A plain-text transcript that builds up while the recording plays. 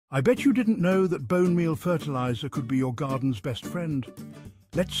I bet you didn't know that bone meal fertilizer could be your garden's best friend.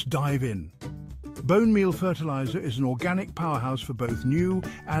 Let's dive in. Bone meal fertilizer is an organic powerhouse for both new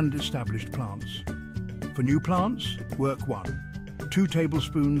and established plants. For new plants, work 1. 2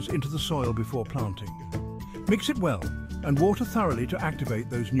 tablespoons into the soil before planting. Mix it well and water thoroughly to activate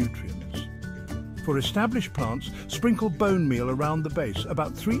those nutrients. For established plants, sprinkle bone meal around the base,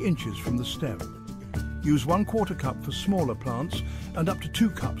 about 3 inches from the stem. Use 1/4 cup for smaller plants and up to 2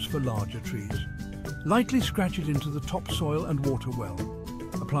 cups for larger trees. Lightly scratch it into the topsoil and water well.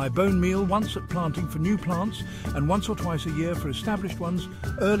 Apply bone meal once at planting for new plants and once or twice a year for established ones.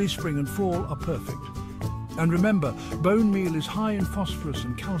 Early spring and fall are perfect. And remember, bone meal is high in phosphorus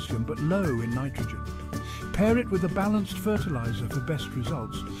and calcium but low in nitrogen. Pair it with a balanced fertilizer for best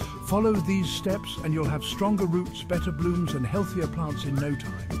results. Follow these steps and you'll have stronger roots, better blooms and healthier plants in no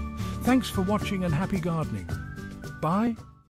time. Thanks for watching and happy gardening. Bye.